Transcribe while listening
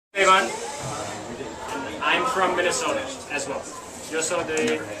Esteban. I'm from Minnesota as well. Yo soy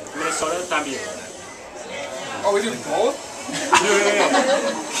de Minnesota también. Oh, we do both?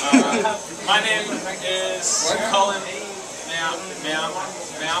 My name is Cullen.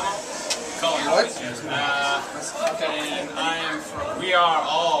 Cullen. What? And we are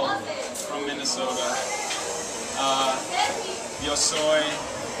all from Minnesota. Yo soy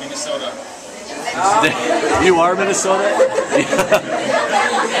Minnesota. You are Minnesota?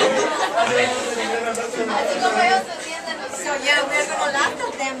 So yeah, we're going to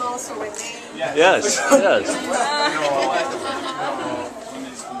laptop them also with me. Yes, yes.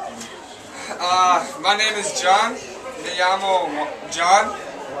 My name is John. Me llamo John.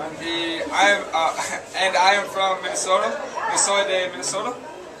 And I am from Minnesota. Yo soy de Minnesota.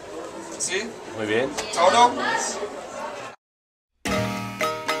 ¿Sí? Muy bien. ¿Todo?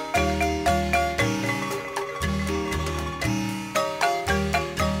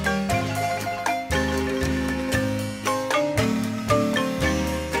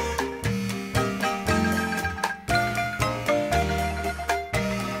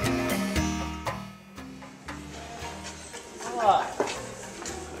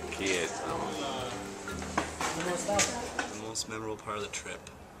 The most memorable part of the trip,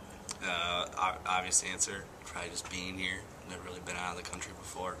 obvious answer, probably just being here. Never really been out of the country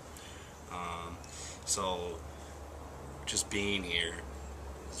before, so just being here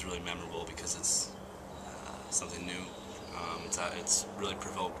is really memorable because it's something new. It's really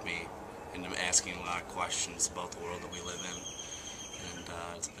provoked me into asking a lot of questions about the world that we live in, and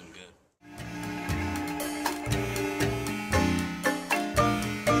it's been good.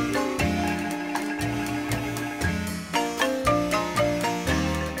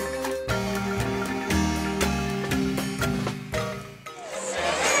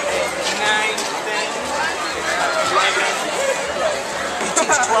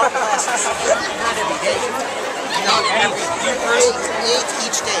 Not every day. You first 8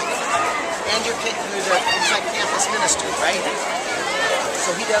 each day. And you're he's like campus minister, right?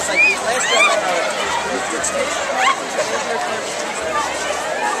 So he does like last time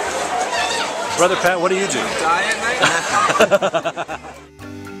Brother Pat, what do you do? Diet night?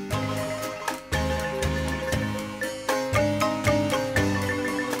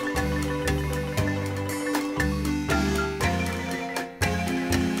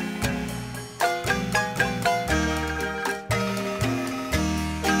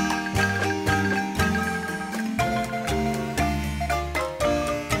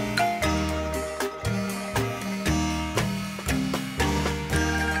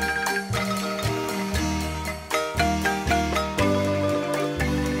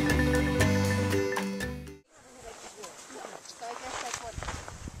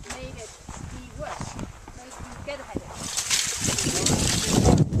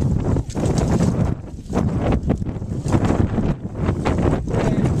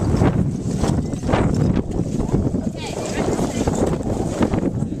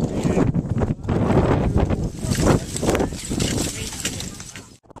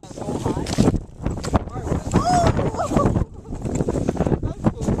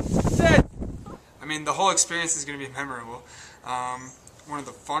 I mean, the whole experience is going to be memorable. One of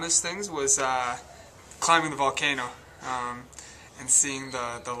the funnest things was climbing the volcano and seeing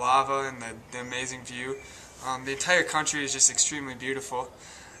the lava and the amazing view. The entire country is just extremely beautiful.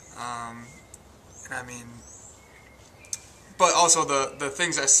 And I mean, but also the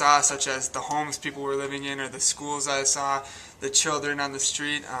things I saw, such as the homes people were living in, or the schools I saw, the children on the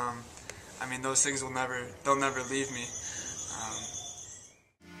street. I mean, those things they'll never leave me.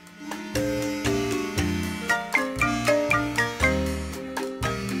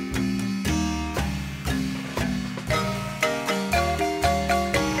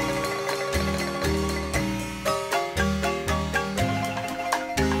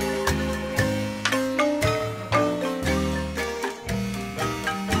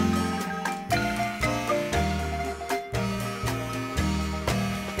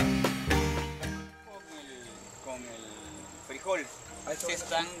 Se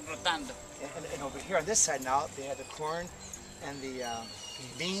están rotando. And over here on this side now, they have the corn and the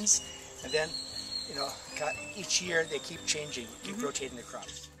beans, and then, you know, each year they keep changing, keep rotating the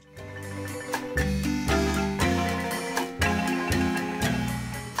crops.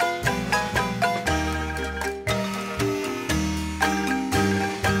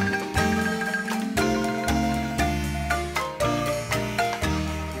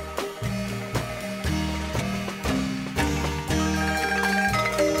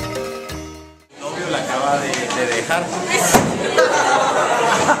 De dejar.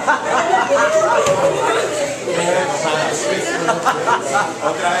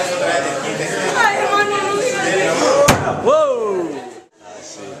 Whoa!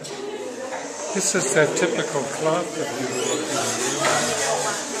 This is that typical club that you were looking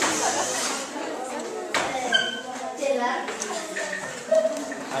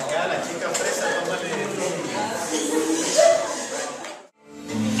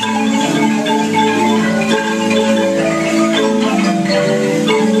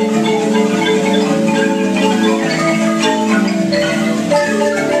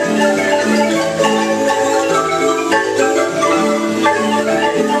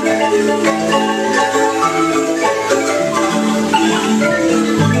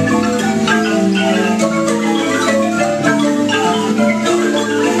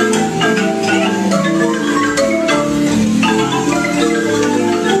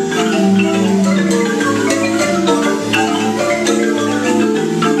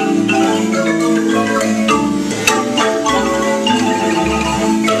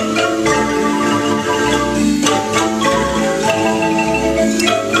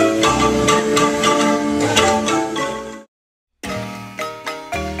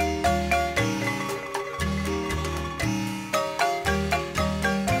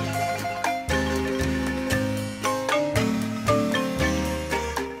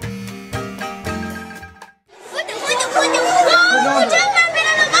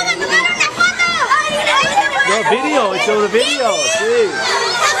No video, it's over the video. Sí.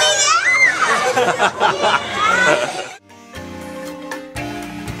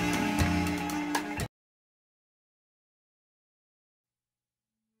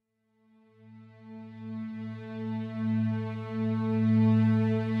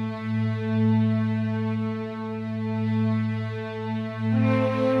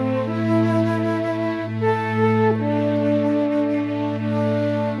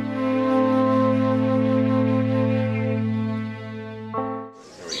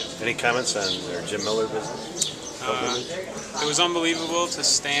 Any comments on their Jim Miller business? It was unbelievable to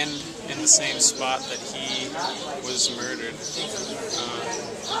stand in the same spot that he was murdered.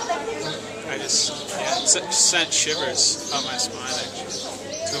 I just sent shivers up my spine actually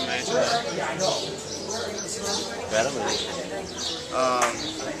to imagine that. Adam?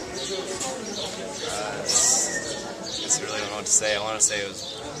 I really don't know what to say. I want to say it was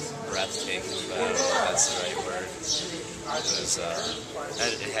breathtaking, but I don't know if that's the right word.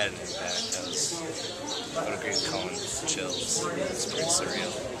 It had an impact. I would agree with Colin. Chills. It's pretty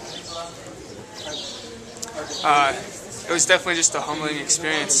surreal. It was definitely just a humbling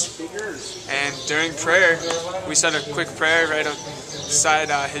experience. And during prayer, we said a quick prayer right outside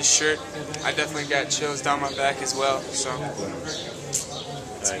his shirt. I definitely got chills down my back as well. So.